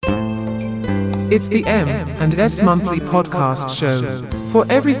It's the M&S Monthly Podcast Show for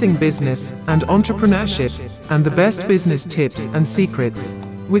everything business and entrepreneurship and the best business tips and secrets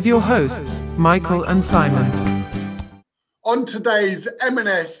with your hosts, Michael and Simon. On today's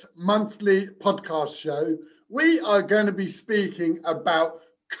M&S Monthly Podcast Show, we are going to be speaking about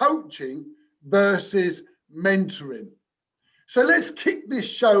coaching versus mentoring. So let's kick this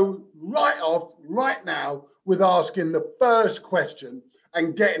show right off right now with asking the first question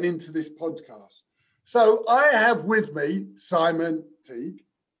and getting into this podcast. So I have with me Simon Teague.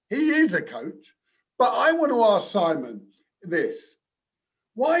 He is a coach, but I want to ask Simon this.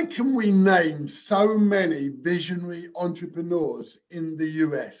 Why can we name so many visionary entrepreneurs in the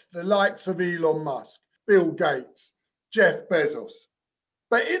US, the likes of Elon Musk, Bill Gates, Jeff Bezos?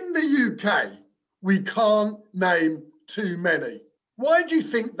 But in the UK, we can't name too many. Why do you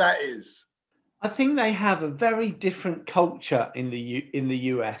think that is? I think they have a very different culture in the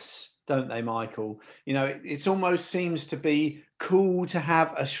US, don't they, Michael? You know, it almost seems to be cool to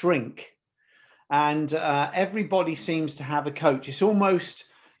have a shrink, and everybody seems to have a coach. It's almost,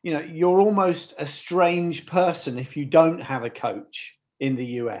 you know, you're almost a strange person if you don't have a coach in the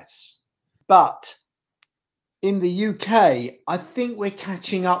US. But in the UK, I think we're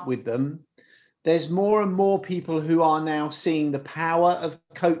catching up with them. There's more and more people who are now seeing the power of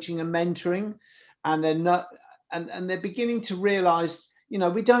coaching and mentoring, and they're beginning to realize, you know,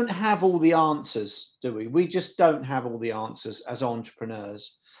 we don't have all the answers, do we? We just don't have all the answers as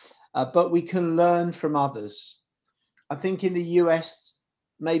entrepreneurs, but we can learn from others. I think in the US,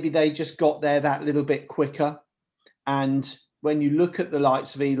 maybe they just got there that little bit quicker. And when you look at the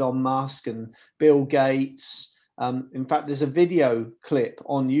likes of Elon Musk and Bill Gates, in fact, there's a video clip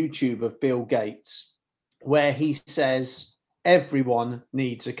on YouTube of Bill Gates where he says everyone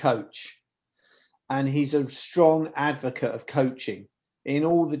needs a coach. And he's a strong advocate of coaching in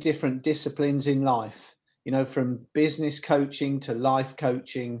all the different disciplines in life, you know, from business coaching to life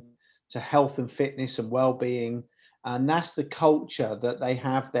coaching to health and fitness and well-being. And that's the culture that they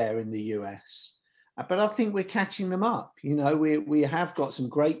have there in the US. But I think we're catching them up. You know, we have got some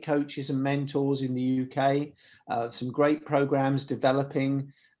great coaches and mentors in the UK, some great programs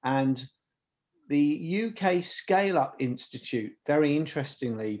developing. And the UK Scale Up Institute, very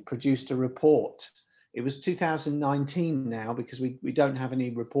interestingly, produced a report. It was 2019 now, because we don't have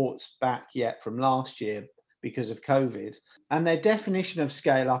any reports back yet from last year because of COVID. And their definition of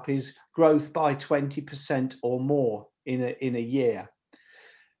scale up is growth by 20% or more in a year.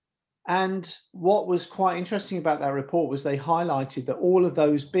 And what was quite interesting about that report was they highlighted that all of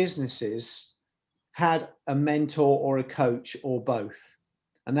those businesses had a mentor or a coach or both.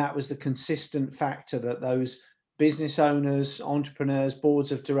 And that was the consistent factor that those business owners, entrepreneurs,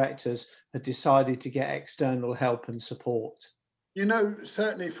 boards of directors had decided to get external help and support. You know,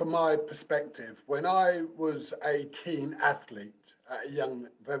 certainly from my perspective, when I was a keen athlete at a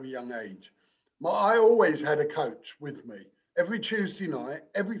very young age, I always had a coach with me every Tuesday night,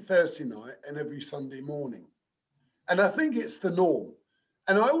 every Thursday night, and every Sunday morning. And I think it's the norm.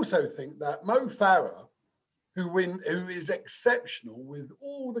 And I also think that Mo Farah, who is exceptional with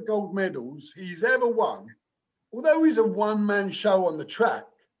all the gold medals he's ever won, although he's a one-man show on the track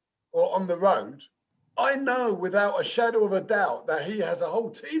or on the road, I know without a shadow of a doubt that he has a whole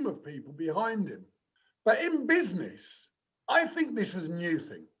team of people behind him. But in business, I think this is a new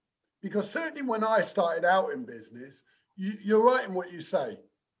thing, because certainly when I started out in business, you're right in what you say.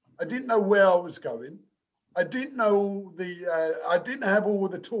 I didn't know where I was going. I didn't know I didn't have all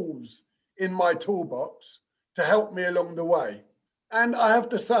the tools in my toolbox to help me along the way. And I have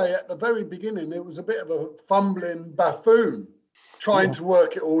to say, at the very beginning, it was a bit of a fumbling buffoon trying to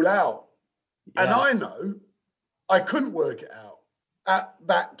work it all out. Yeah. And I know I couldn't work it out at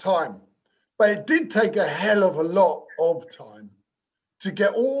that time. But it did take a hell of a lot of time to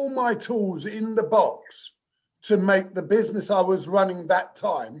get all my tools in the box to make the business I was running that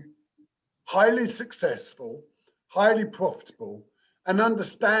time highly successful, highly profitable, and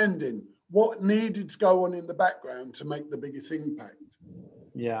understanding what needed to go on in the background to make the biggest impact.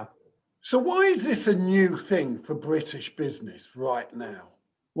 Yeah. So why is this a new thing for British business right now?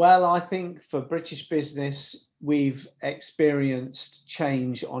 Well, I think for British business, we've experienced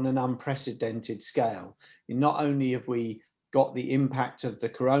change on an unprecedented scale. Not only have we got the impact of the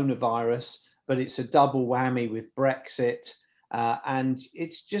coronavirus, but it's a double whammy with Brexit. And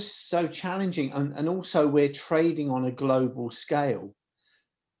it's just so challenging. And also we're trading on a global scale.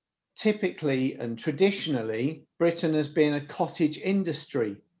 Typically and traditionally, Britain has been a cottage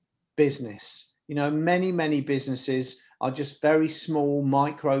industry business. You know, many businesses are just very small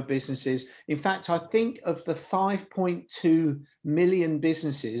micro businesses. In fact, I think of the 5.2 million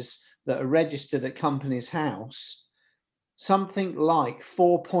businesses that are registered at Companies House, something like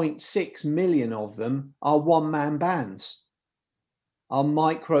 4.6 million of them are one-man bands, are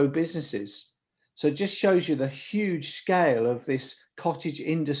micro businesses. So it just shows you the huge scale of this cottage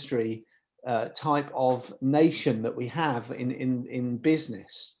industry type of nation that we have in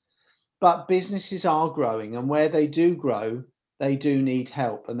business. But businesses are growing, and where they do grow, they do need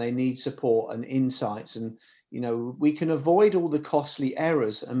help and they need support and insights. And, we can avoid all the costly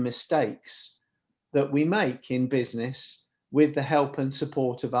errors and mistakes that we make in business with the help and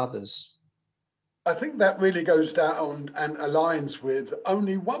support of others. I think that really goes down and aligns with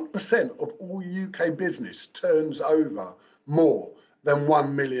only 1% of all UK business turns over more than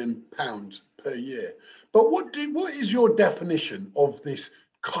 £1 million per year. But what is your definition of this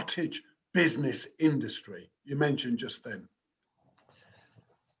cottage business industry you mentioned just then?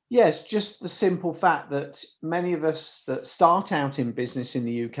 Yes, just the simple fact that many of us that start out in business in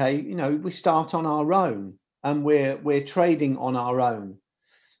the UK, we start on our own and we're trading on our own.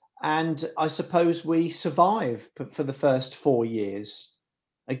 And I suppose we survive for the first 4 years.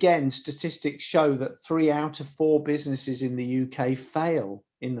 Again, statistics show that 3 out of 4 businesses in the UK fail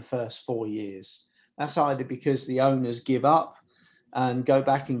in the first 4 years. That's either because the owners give up and go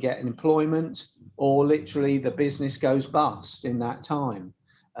back and get employment, or literally the business goes bust in that time.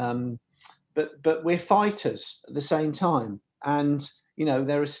 But we're fighters at the same time. And,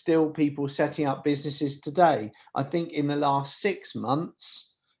 there are still people setting up businesses today. I think in the last 6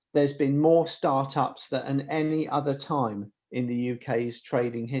 months, there's been more startups than any other time in the UK's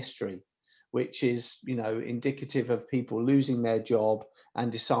trading history, which is, indicative of people losing their job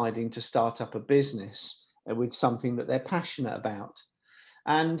and deciding to start up a business with something that they're passionate about.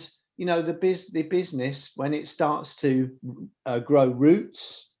 And, the business, when it starts to grow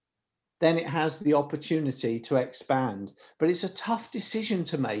roots, then it has the opportunity to expand. But it's a tough decision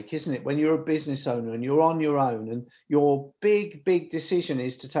to make, isn't it? When you're a business owner and you're on your own, and your big decision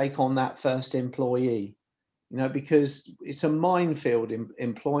is to take on that first employee, because it's a minefield in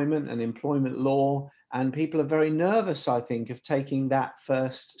employment and employment law, and people are very nervous, I think, of taking that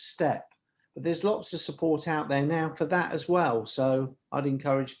first step. But there's lots of support out there now for that as well. So I'd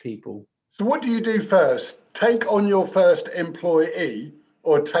encourage people. So what do you do first? Take on your first employee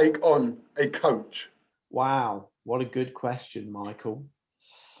or take on a coach? Wow, what a good question, Michael.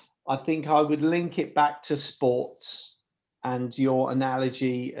 I think I would link it back to sports and your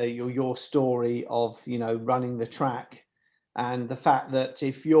analogy, your story of, running the track, and the fact that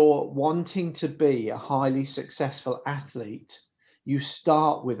if you're wanting to be a highly successful athlete, you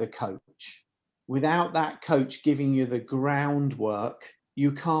start with a coach. Without that coach giving you the groundwork,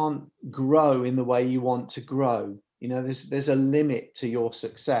 you can't grow in the way you want to grow. There's a limit to your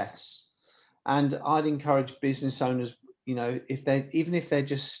success. And I'd encourage business owners, if they're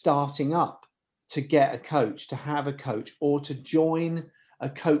just starting up, to get a coach, to have a coach, or to join a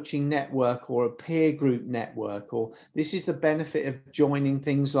coaching network or a peer group network. Or this is the benefit of joining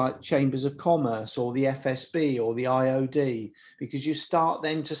things like Chambers of Commerce or the FSB or the IOD, because you start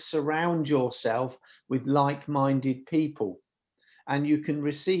then to surround yourself with like-minded people, and you can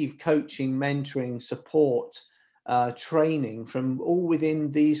receive coaching, mentoring, support, training from all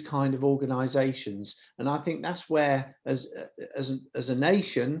within these kind of organizations. And I think that's where, as a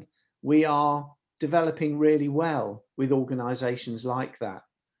nation, we are developing really well with organizations like that.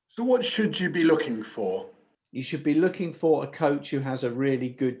 So what should you be looking for? You should be looking for a coach who has a really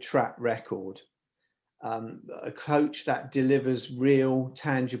good track record, a coach that delivers real,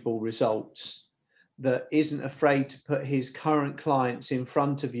 tangible results, that isn't afraid to put his current clients in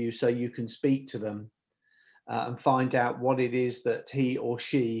front of you so you can speak to them and find out what it is that he or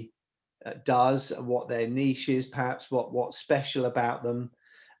she does, what their niche is, perhaps what's special about them.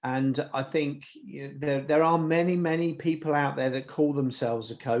 And I think there are many people out there that call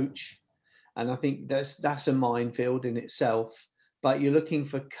themselves a coach, and I think that's a minefield in itself. But you're looking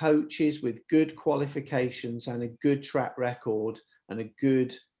for coaches with good qualifications and a good track record and a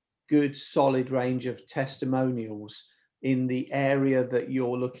good solid range of testimonials in the area that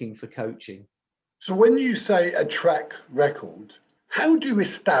you're looking for coaching. So when you say a track record, how do you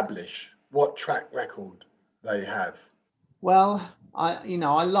establish what track record they have? Well, I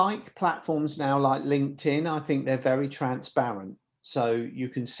like platforms now like LinkedIn. I think they're very transparent. So you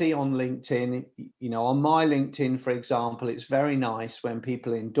can see on LinkedIn, on my LinkedIn, for example, it's very nice when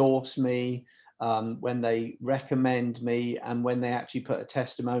people endorse me, when they recommend me, and when they actually put a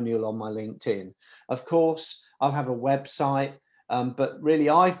testimonial on my LinkedIn. Of course, I'll have a website, but really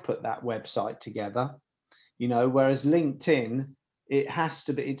I've put that website together, whereas LinkedIn,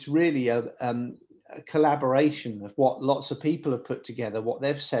 it's really a a collaboration of what lots of people have put together, what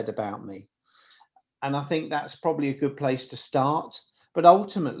they've said about me. And I think that's probably a good place to start. But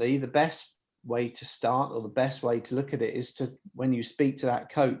ultimately, the best way to start, or the best way to look at it, is to, when you speak to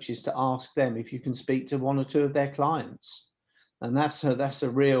that coach, is to ask them if you can speak to one or two of their clients. And that's a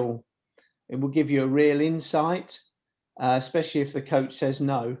real, it will give you a real insight, especially if the coach says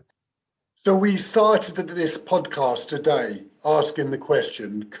no. So we started this podcast today asking the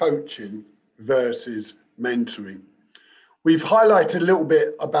question, coaching versus mentoring. We've highlighted a little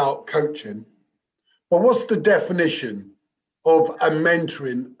bit about coaching, but what's the definition of a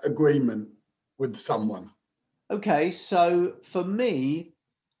mentoring agreement with someone? Okay, so for me,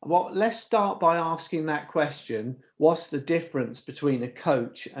 let's start by asking that question. What's the difference between a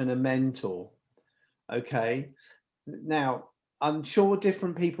coach and a mentor? Okay, now I'm sure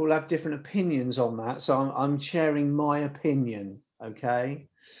different people have different opinions on that, so I'm sharing my opinion. Okay,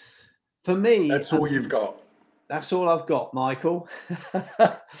 for me, That's all you've got. That's all I've got, Michael.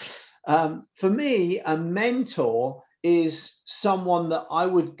 For me, a mentor is someone that I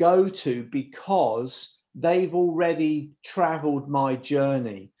would go to because they've already traveled my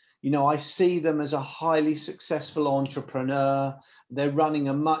journey. I see them as a highly successful entrepreneur. They're running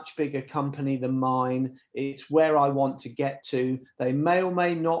a much bigger company than mine. It's where I want to get to. They may or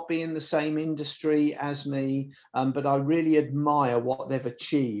may not be in the same industry as me, but I really admire what they've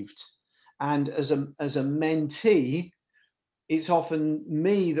achieved. And as a mentee, it's often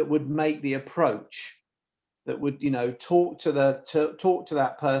me that would make the approach, that would talk to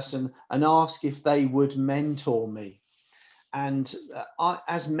that person and ask if they would mentor me. And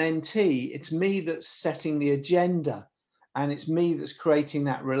as mentee, it's me that's setting the agenda, and it's me that's creating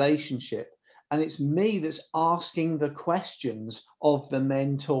that relationship, and it's me that's asking the questions of the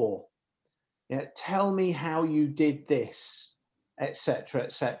mentor. Tell me how you did this, etc.,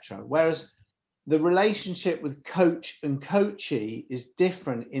 etc. Whereas the relationship with coach and coachee is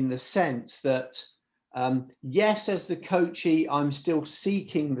different in the sense that, yes, as the coachee, I'm still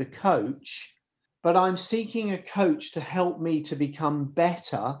seeking the coach, but I'm seeking a coach to help me to become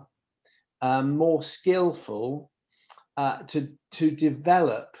better, more skillful, to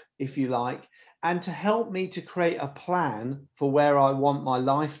develop, if you like, and to help me to create a plan for where I want my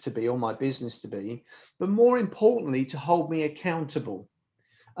life to be or my business to be, but more importantly, to hold me accountable.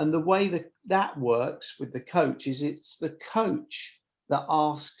 And the way that works with the coach is it's the coach that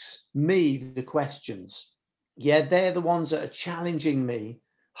asks me the questions. Yeah, they're the ones that are challenging me,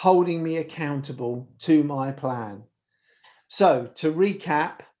 holding me accountable to my plan. So to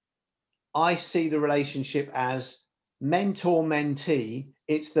recap, I see the relationship as mentor-mentee.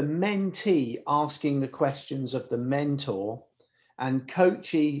 It's the mentee asking the questions of the mentor, and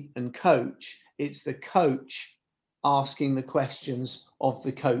coachee and coach, it's the coach asking the questions of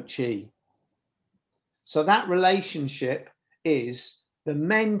the coachee. So that relationship is the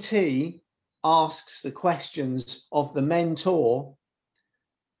mentee asks the questions of the mentor,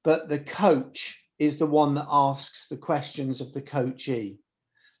 but the coach is the one that asks the questions of the coachee.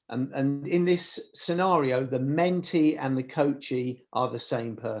 And in this scenario, the mentee and the coachee are the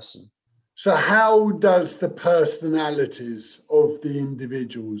same person. So how does the personalities of the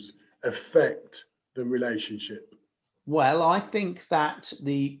individuals affect the relationship? Well, I think that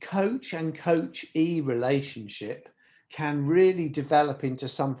the coach and coachee relationship can really develop into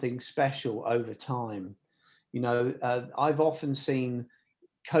something special over time. I've often seen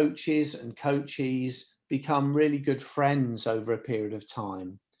coaches and coachees become really good friends over a period of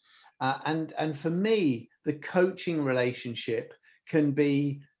time. And for me, the coaching relationship can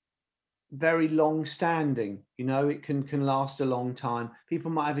be very long standing. It can last a long time.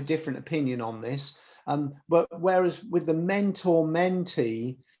 People might have a different opinion on this. But whereas with the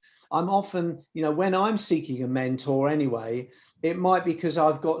mentor-mentee, I'm often, when I'm seeking a mentor anyway, it might be because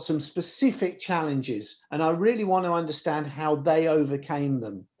I've got some specific challenges and I really want to understand how they overcame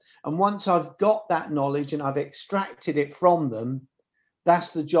them. And once I've got that knowledge and I've extracted it from them, that's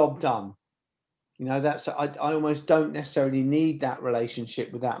the job done. I almost don't necessarily need that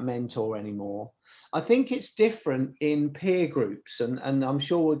relationship with that mentor anymore. I think it's different in peer groups, and I'm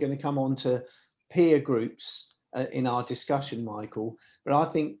sure we're going to come on to peer groups in our discussion, Michael, but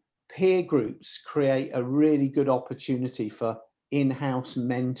I think peer groups create a really good opportunity for in-house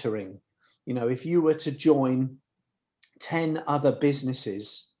mentoring. If you were to join 10 other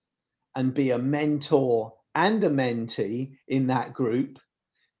businesses and be a mentor and a mentee in that group,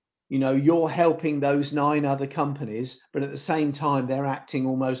 you're helping those 9 other companies, but at the same time, they're acting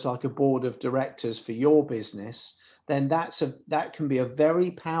almost like a board of directors for your business, then that can be a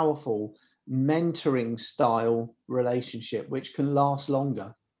very powerful mentoring style relationship, which can last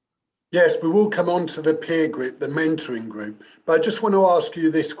longer. Yes, we will come on to the peer group, the mentoring group, but I just want to ask you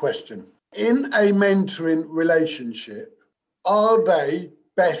this question. In a mentoring relationship, are they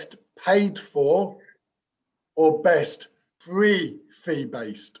best paid for or best free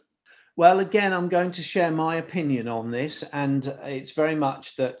fee-based? Well, again, I'm going to share my opinion on this, and it's very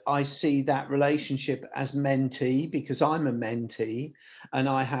much that I see that relationship as mentee because I'm a mentee and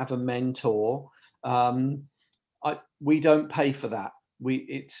I have a mentor. Um, we don't pay for that.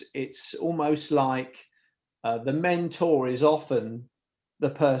 It's almost like the mentor is often the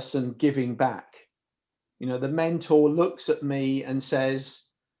person giving back. You know, the mentor looks at me and says,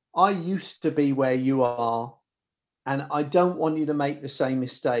 I used to be where you are, and I don't want you to make the same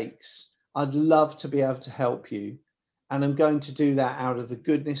mistakes. I'd love to be able to help you. And I'm going to do that out of the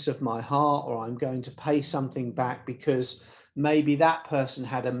goodness of my heart, or I'm going to pay something back because maybe that person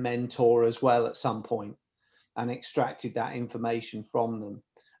had a mentor as well at some point and extracted that information from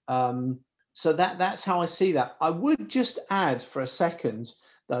them. So that's how I see that. I would just add for a second,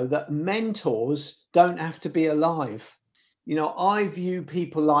 though, that mentors don't have to be alive. You know, I view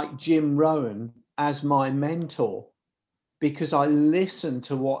people like Jim Rohn as my mentor because I listen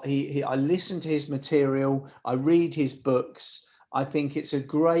to what I listen to his material, I read his books. I think it's a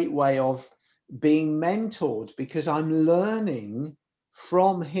great way of being mentored because I'm learning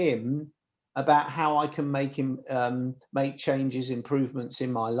from him about how I can make changes, improvements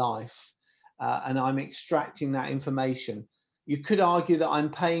in my life, and I'm extracting that information. You could argue that I'm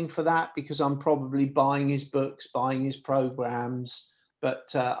paying for that because I'm probably buying his books, buying his programs,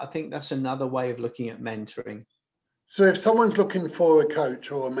 but I think that's another way of looking at mentoring. So if someone's looking for a coach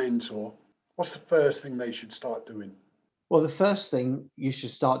or a mentor, what's the first thing they should start doing? Well, the first thing you should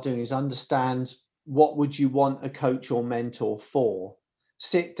start doing is understand what would you want a coach or mentor for.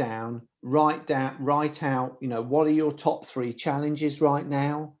 Sit down, write out, you know, what are your top 3 challenges right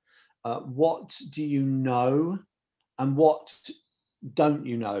now? What do you know and what don't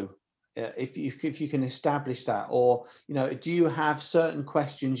you know? If you can establish that, or you know, do you have certain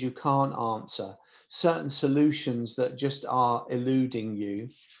questions you can't answer, certain solutions that just are eluding you,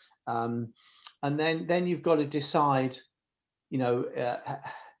 and then you've got to decide, you know,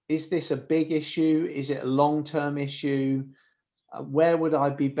 is this a big issue? Is it a long-term issue? Where would I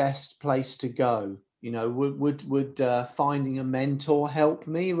be best placed to go? You know, would finding a mentor help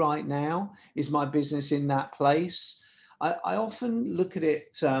me right now? Is my business in that place? I often look at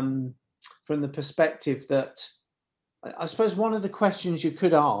it from the perspective that I suppose one of the questions you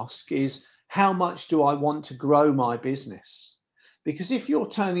could ask is, how much do I want to grow my business? Because if you're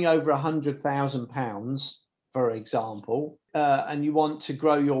turning over £100,000, for example, and you want to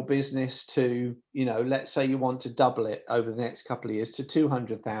grow your business to, you know, let's say you want to double it over the next couple of years to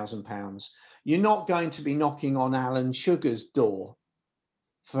 £200,000, you're not going to be knocking on Alan Sugar's door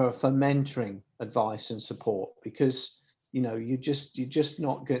for mentoring advice and support because, you know, you're just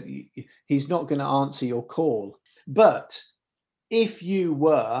not going. He's not going to answer your call. But if you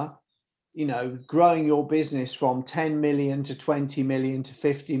were, you know, growing your business from 10 million to 20 million to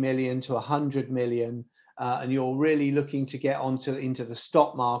 50 million to 100 million, and you're really looking to get into the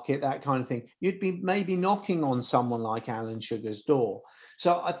stock market, that kind of thing, you'd be maybe knocking on someone like Alan Sugar's door.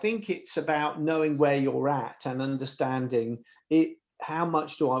 So I think it's about knowing where you're at and understanding it. How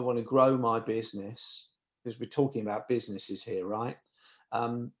much do I want to grow my business? Because we're talking about businesses here, right?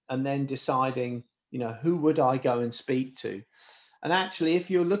 And then deciding, you know, who would I go and speak to? And actually,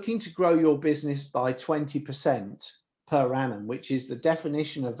 if you're looking to grow your business by 20% per annum, which is the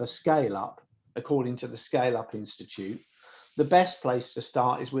definition of a scale up, according to the Scale Up Institute, the best place to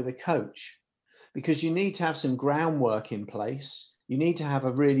start is with a coach, because you need to have some groundwork in place. You need to have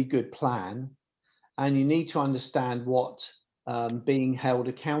a really good plan, and you need to understand what being held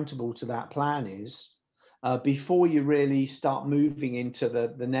accountable to that plan is before you really start moving into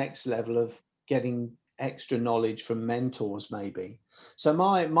the next level of getting extra knowledge from mentors maybe. So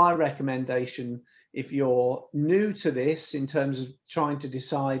my recommendation, if you're new to this in terms of trying to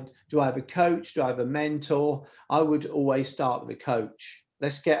decide, do I have a coach, do I have a mentor, I would always start with a coach.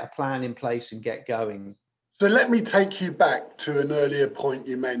 Let's get a plan in place and get going. So let me take you back to an earlier point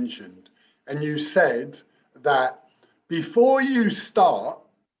you mentioned, and you said that before you start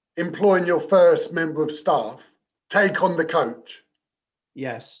employing your first member of staff, take on the coach.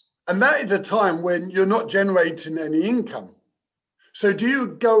 Yes. And that is a time when you're not generating any income. So do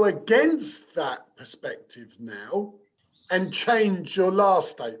you go against that perspective now and change your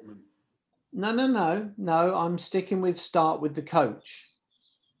last statement? No. I'm sticking with start with the coach.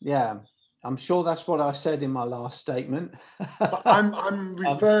 Yeah, I'm sure that's what I said in my last statement. But I'm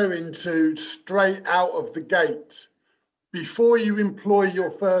referring to straight out of the gate. before you employ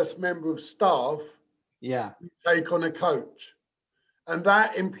your first member of staff, Yeah. you take on a coach. And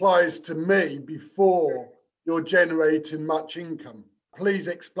that implies to me before you're generating much income. Please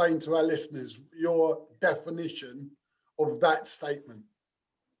explain to our listeners your definition of that statement.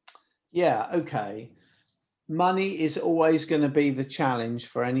 Yeah. Okay. Money is always going to be the challenge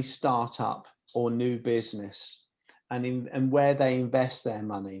for any startup or new business, and where they invest their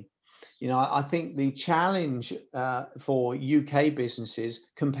money. You know, I think the challenge for UK businesses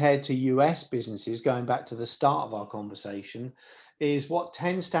compared to US businesses, going back to the start of our conversation, is what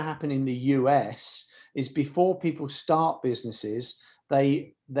tends to happen in the US is before people start businesses,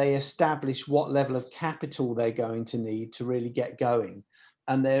 they establish what level of capital they're going to need to really get going,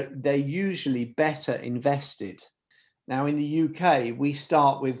 and they're usually better invested. Now in the UK, we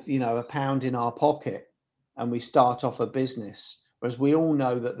start with, you know, £1 in our pocket and we start off a business. Whereas we all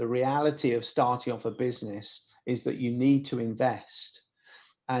know that the reality of starting off a business is that you need to invest.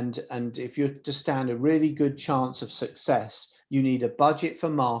 And if you're to stand a really good chance of success, you need a budget for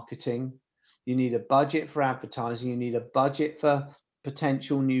marketing, you need a budget for advertising, you need a budget for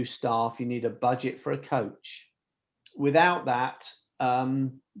potential new staff, you need a budget for a coach. Without that,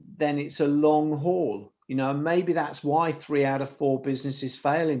 then it's a long haul. You know, maybe that's why 3 out of 4 businesses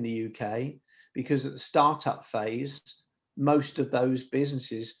fail in the UK, because at the startup phase, most of those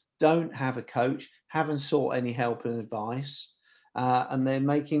businesses don't have a coach, haven't sought any help and advice, and they're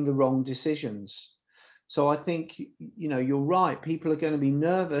making the wrong decisions. So I think, you know, you're right. People are going to be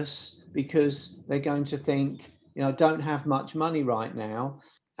nervous because they're going to think, you know, I don't have much money right now,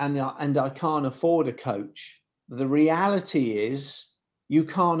 and I can't afford a coach. The reality is you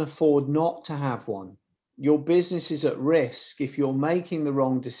can't afford not to have one. Your business is at risk if you're making the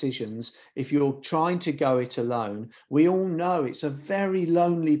wrong decisions, if you're trying to go it alone. We all know it's a very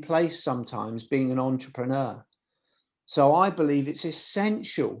lonely place sometimes being an entrepreneur. So I believe it's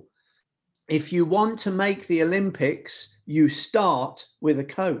essential. If you want to make the Olympics, you start with a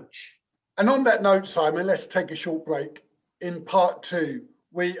coach. And on that note, Simon, let's take a short break. In part 2,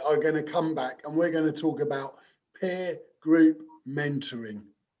 we are going to come back and we're going to talk about peer group mentoring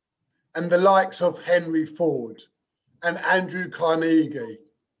and the likes of Henry Ford and Andrew Carnegie.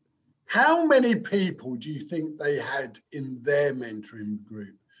 How many people do you think they had in their mentoring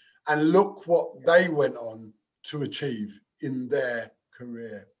group? And look what they went on to achieve in their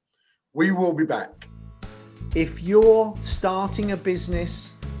career. We will be back. If you're starting a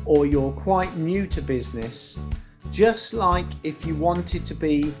business or you're quite new to business, just like if you wanted to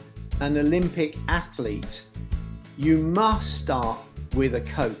be an Olympic athlete, you must start with a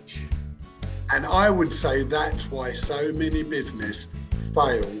coach. And I would say that's why so many businesses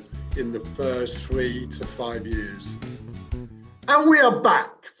fail in the first 3 to 5 years. And we are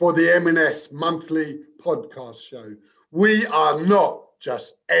back for the M&S monthly podcast show. We are not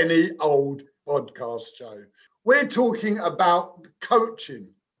just any old podcast show. We're talking about coaching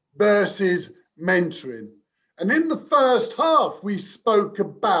versus mentoring. And in the first half, we spoke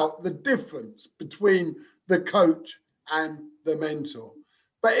about the difference between the coach and the mentor.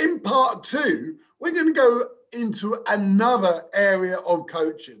 But in part 2, we're going to go into another area of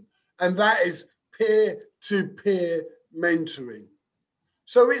coaching, and that is peer-to-peer mentoring.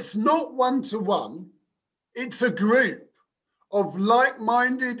 So it's not one-to-one, it's a group of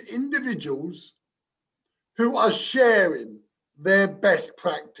like-minded individuals who are sharing their best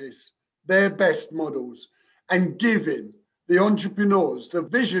practice, their best models, and giving the entrepreneurs, the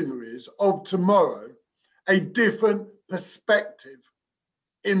visionaries of tomorrow, a different perspective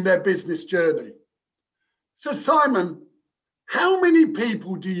in their business journey. So Simon, how many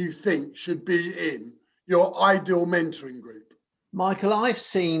people do you think should be in your ideal mentoring group? Michael, I've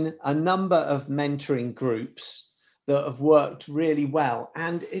seen a number of mentoring groups that have worked really well,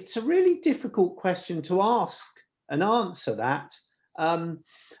 and it's a really difficult question to ask and answer that,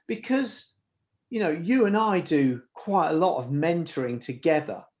 because, you know, you and I do quite a lot of mentoring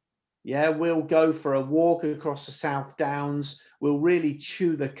together. Yeah, we'll go for a walk across the South Downs. We'll really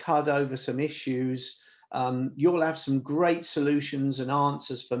chew the cud over some issues. You'll have some great solutions and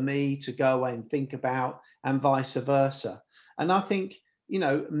answers for me to go away and think about, and vice versa. And I think, you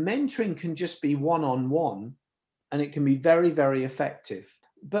know, mentoring can just be one-on-one, and it can be very, very effective.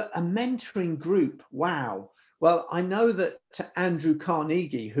 But a mentoring group, wow. Well, I know that Andrew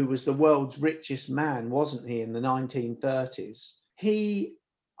Carnegie, who was the world's richest man, wasn't he, in the 1930s?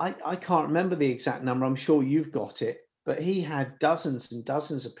 I can't remember the exact number, I'm sure you've got it, but he had dozens and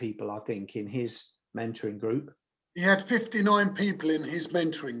dozens of people, I think, in his mentoring group. He had 59 people in his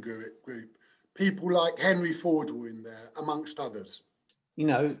mentoring group. People like Henry Ford were in there, amongst others. You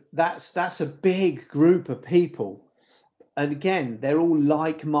know, that's a big group of people. And again, they're all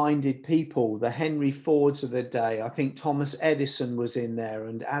like-minded people, the Henry Fords of the day. I think Thomas Edison was in there,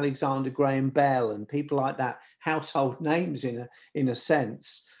 and Alexander Graham Bell, and people like that, household names in a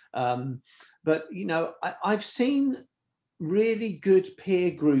sense. But you know, I've seen really good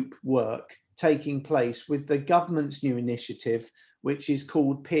peer group work taking place with the government's new initiative, which is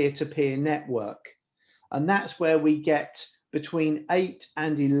called Peer-to-Peer Network. And that's where we get between 8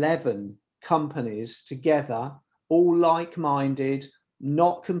 and 11 companies together, all like-minded,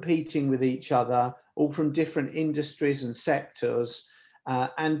 not competing with each other, all from different industries and sectors,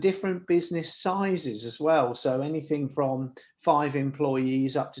 and different business sizes as well. So anything from 5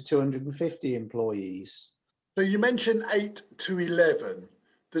 employees up to 250 employees. So you mentioned 8 to 11.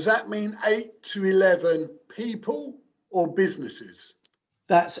 Does that mean 8 to 11 people or businesses?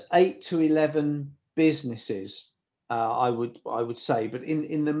 That's 8 to 11 businesses, I would say. But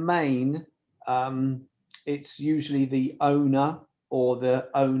in the main, it's usually the owner or the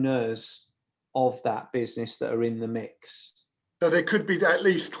owners of that business that are in the mix. So there could be at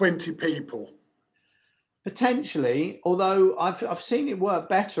least 20 people. Potentially, although I've seen it work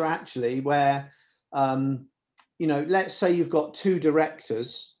better actually, where you know, let's say you've got 2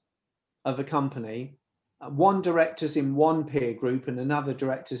 directors of a company, one director's in one peer group and another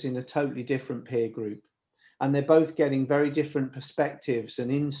director's in a totally different peer group, and they're both getting very different perspectives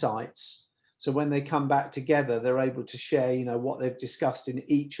and insights. So when they come back together, they're able to share, you know, what they've discussed in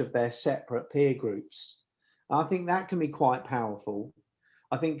each of their separate peer groups. I think that can be quite powerful.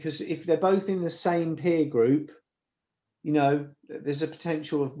 I think because if they're both in the same peer group, you know, there's a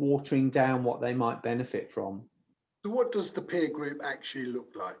potential of watering down what they might benefit from. So what does the peer group actually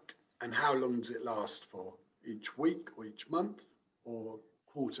look like, and how long does it last for? Each week or each month or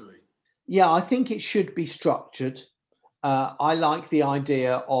quarterly? Yeah, I think it should be structured. I like the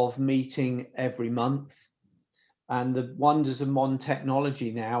idea of meeting every month. And the wonders of modern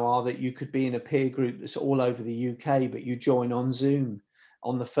technology now are that you could be in a peer group that's all over the UK, but you join on Zoom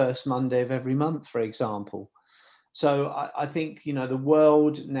on the first Monday of every month, for example. So I think, you know, the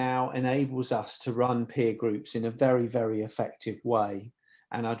world now enables us to run peer groups in a very, very effective way.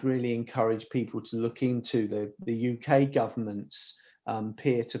 And I'd really encourage people to look into the UK government's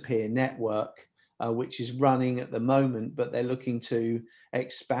peer-to-peer network, which is running at the moment, but they're looking to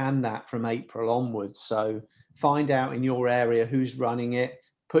expand that from April onwards. So find out in your area who's running it,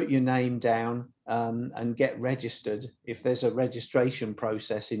 put your name down, and get registered if there's a registration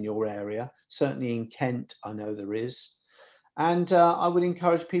process in your area. Certainly in Kent, I know there is. And I would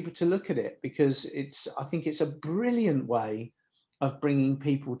encourage people to look at it, because I think it's a brilliant way of bringing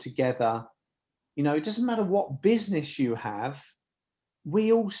people together. You know, it doesn't matter what business you have,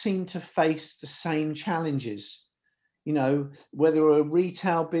 we all seem to face the same challenges. You know, whether a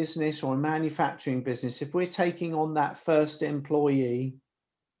retail business or a manufacturing business, if we're taking on that first employee,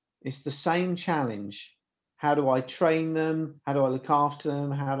 it's the same challenge. How do I train them? How do I look after them?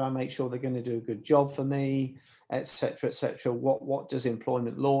 How do I make sure they're going to do a good job for me, etc., etc.? What does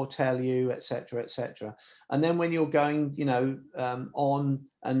employment law tell you, etc., etc.? And then when you're going, you know, on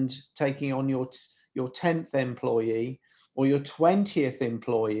and taking on your 10th employee or your 20th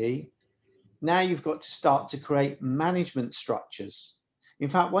employee, now you've got to start to create management structures. In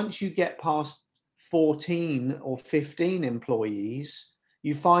fact, once you get past 14 or 15 employees,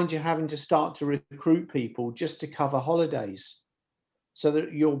 you find you're having to start to recruit people just to cover holidays. So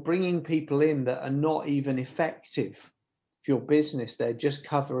that you're bringing people in that are not even effective for your business. They're just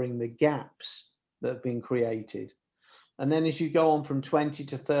covering the gaps that have been created. And then as you go on from 20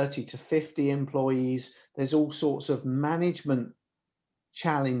 to 30 to 50 employees, there's all sorts of management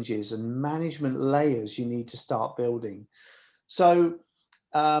challenges and management layers you need to start building. So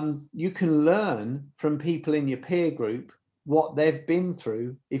you can learn from people in your peer group what they've been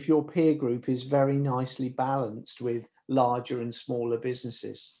through if your peer group is very nicely balanced with larger and smaller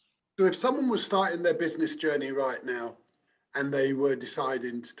businesses. So if someone was starting their business journey right now and they were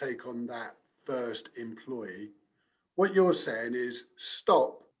deciding to take on that first employee, what you're saying is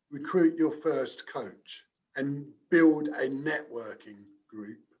stop, recruit your first coach, and build a networking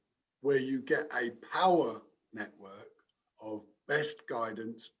group where you get a power network of best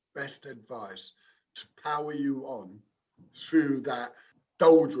guidance, best advice to power you on through that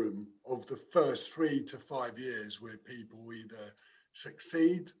doldrum of the first 3 to 5 years where people either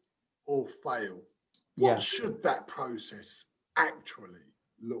succeed or fail. What should that process actually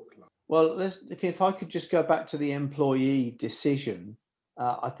look like? Well, if I could just go back to the employee decision,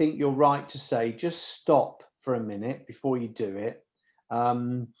 I think you're right to say just stop for a minute before you do it.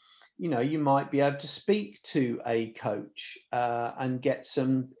 you might be able to speak to a coach and get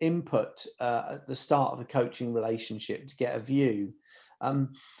some input at the start of a coaching relationship to get a view.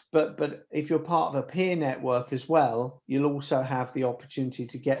 But if you're part of a peer network as well, you'll also have the opportunity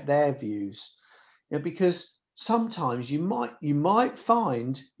to get their views. Because sometimes you might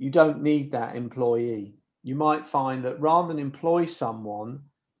find you don't need that employee. You might find that rather than employ someone,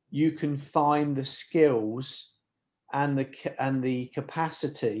 you can find the skills and the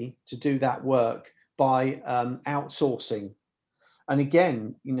capacity to do that work by outsourcing. And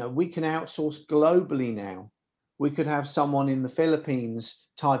again, we can outsource globally now. We could have someone in the Philippines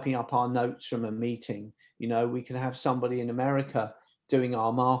typing up our notes from a meeting. We could have somebody in America doing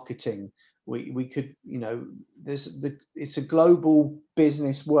our marketing. We could, it's a global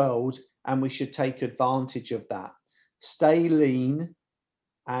business world, and we should take advantage of that. Stay lean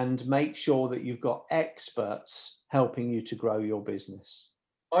and make sure that you've got experts helping you to grow your business.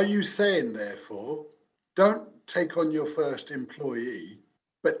 Are you saying, therefore, don't take on your first employee,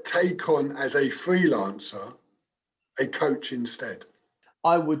 but take on as a freelancer a coach instead?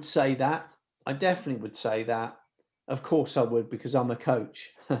 I would say that. I definitely would say that. Of course I would, because I'm a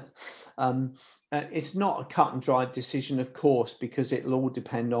coach. It's not a cut and dried decision, of course, because it'll all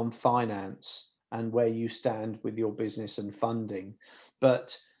depend on finance and where you stand with your business and funding.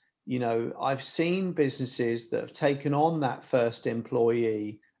 But, I've seen businesses that have taken on that first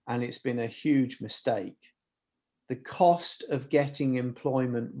employee and it's been a huge mistake. The cost of getting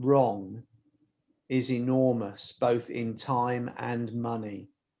employment wrong is enormous, both in time and money.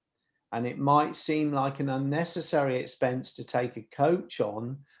 And it might seem like an unnecessary expense to take a coach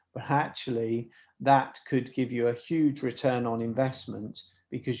on, but actually that could give you a huge return on investment,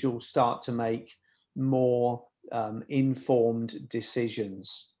 because you'll start to make more informed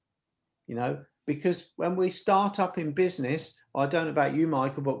decisions. Because when we start up in business, I don't know about you,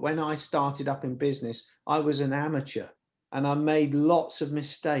 Michael, but when I started up in business, I was an amateur and I made lots of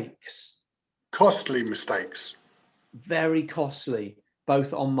mistakes. Costly mistakes. Very costly,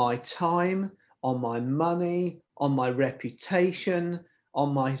 both on my time, on my money, on my reputation,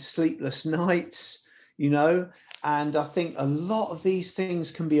 on my sleepless nights, and I think a lot of these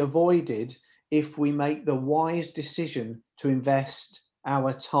things can be avoided if we make the wise decision to invest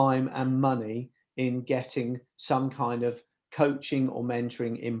our time and money in getting some kind of coaching or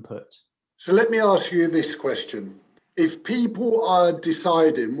mentoring input. So let me ask you this question. If people are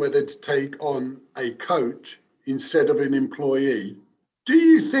deciding whether to take on a coach instead of an employee, do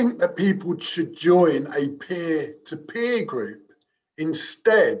you think that people should join a peer-to-peer group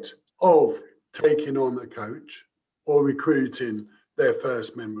instead of taking on a coach or recruiting their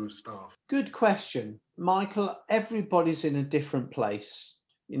first member of staff? Good question, Michael. Everybody's in a different place,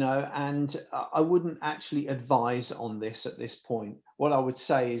 and I wouldn't actually advise on this at this point. What I would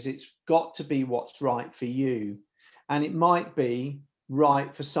say is it's got to be what's right for you. And it might be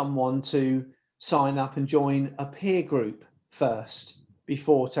right for someone to sign up and join a peer group first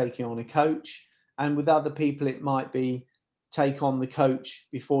before taking on a coach. And with other people, it might be take on the coach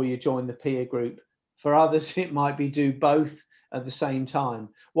before you join the peer group. For others, it might be do both at the same time.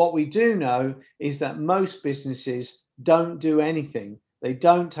 What we do know is that most businesses don't do anything. They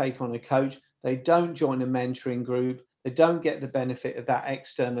don't take on a coach. They don't join a mentoring group. They don't get the benefit of that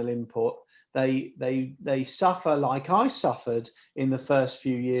external input. They suffer like I suffered in the first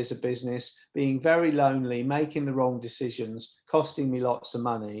few years of business, being very lonely, making the wrong decisions, costing me lots of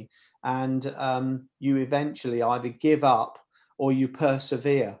money. And you eventually either give up or you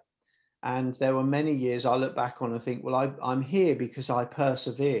persevere. And there were many years I look back on and think, well, I'm here because I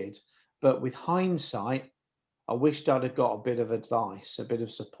persevered. But with hindsight, I wished I'd have got a bit of advice, a bit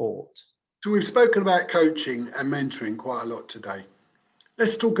of support. So we've spoken about coaching and mentoring quite a lot today.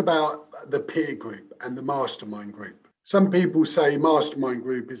 Let's talk about the peer group and the mastermind group. Some people say mastermind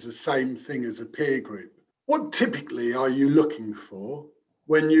group is the same thing as a peer group. What typically are you looking for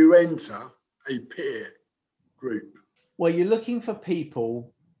when you enter a peer group? Well, you're looking for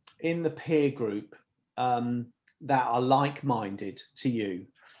people in the peer group that are like-minded to you.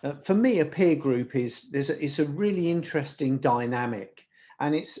 For me, a peer group is a really interesting dynamic,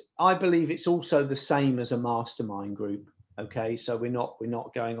 and I believe it's also the same as a mastermind group. Okay, so we're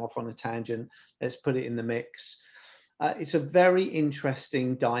not going off on a tangent. Let's put it in the mix. It's a very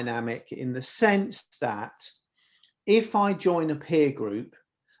interesting dynamic in the sense that if I join a peer group,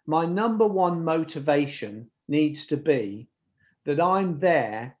 my number one motivation needs to be that I'm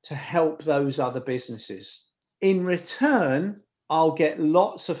there to help those other businesses. In return, I'll get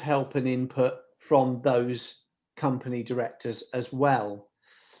lots of help and input from those company directors as well.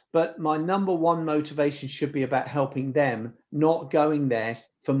 But my number one motivation should be about helping them, not going there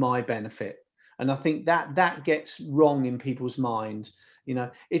for my benefit. And I think that gets wrong in people's mind. You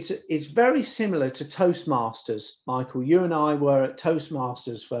know, it's very similar to Toastmasters. Michael, you and I were at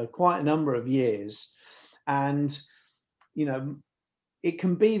Toastmasters for quite a number of years. And, you know, it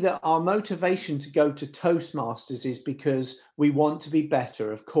can be that our motivation to go to Toastmasters is because we want to be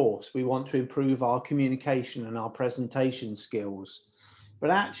better, of course. We want to improve our communication and our presentation skills.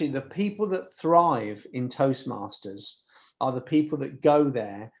 But actually, the people that thrive in Toastmasters are the people that go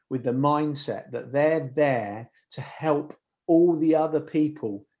there with the mindset that they're there to help all the other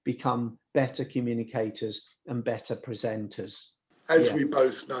people become better communicators and better presenters. As we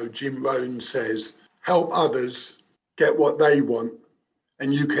both know, Jim Rohn says, help others get what they want,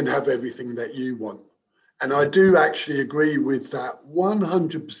 and you can have everything that you want. And I do actually agree with that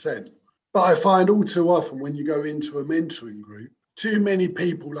 100%. But I find all too often when you go into a mentoring group, too many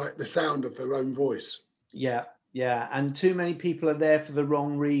people like the sound of their own voice. Yeah. And too many people are there for the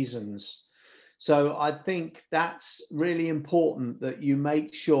wrong reasons. So I think that's really important that you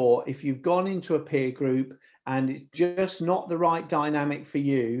make sure if you've gone into a peer group and it's just not the right dynamic for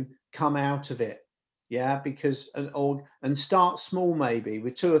you, come out of it. Yeah, because and start small, maybe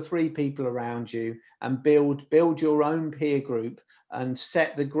with 2 or 3 people around you, and build your own peer group and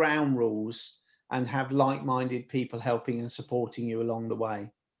set the ground rules and have like-minded people helping and supporting you along the way.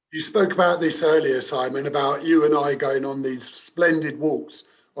 You spoke about this earlier, Simon, about you and I going on these splendid walks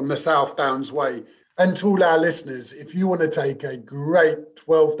on the South Downs Way. And to all our listeners, if you want to take a great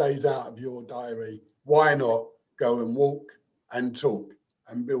 12 days out of your diary, why not go and walk and talk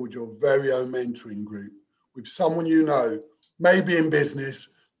and build your very own mentoring group with someone you know, maybe in business,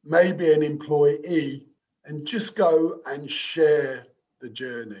 maybe an employee, and just go and share the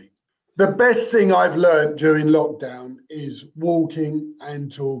journey. The best thing I've learned during lockdown is walking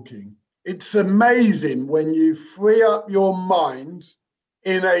and talking. It's amazing when you free up your mind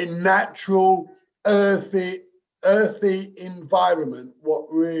in a natural, earthy environment, what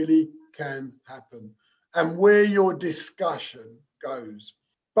really can happen and where your discussion goes.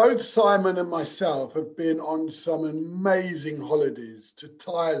 Both Simon and myself have been on some amazing holidays to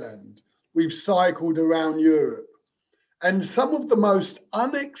Thailand. We've cycled around Europe. And some of the most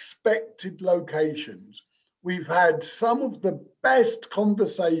unexpected locations, we've had some of the best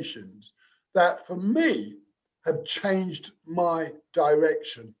conversations that for me have changed my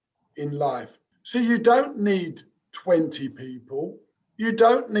direction in life. So you don't need 20 people, you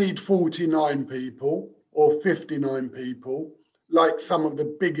don't need 49 people or 59 people like some of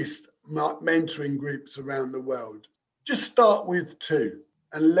the biggest mentoring groups around the world. Just start with 2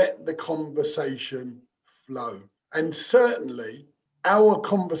 and let the conversation flow. And certainly our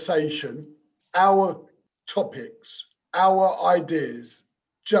conversation, our topics, our ideas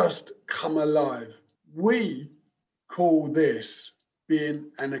just come alive. We call this being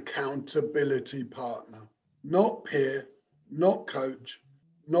an accountability partner, not peer, not coach,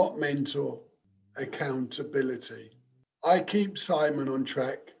 not mentor, accountability. I keep Simon on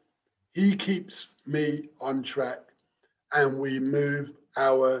track. He keeps me on track, and we move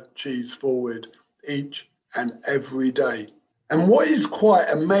our cheese forward each and every day. And what is quite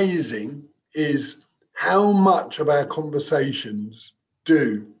amazing is how much of our conversations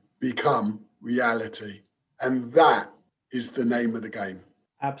do become reality. And that is the name of the game.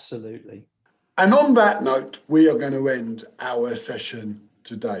 Absolutely. And on that note, we are going to end our session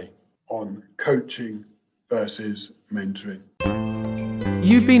today on coaching versus mentoring.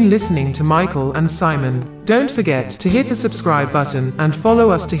 You've been listening to Michael and Simon. Don't forget to hit the subscribe button and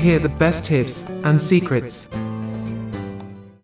follow us to hear the best tips and secrets.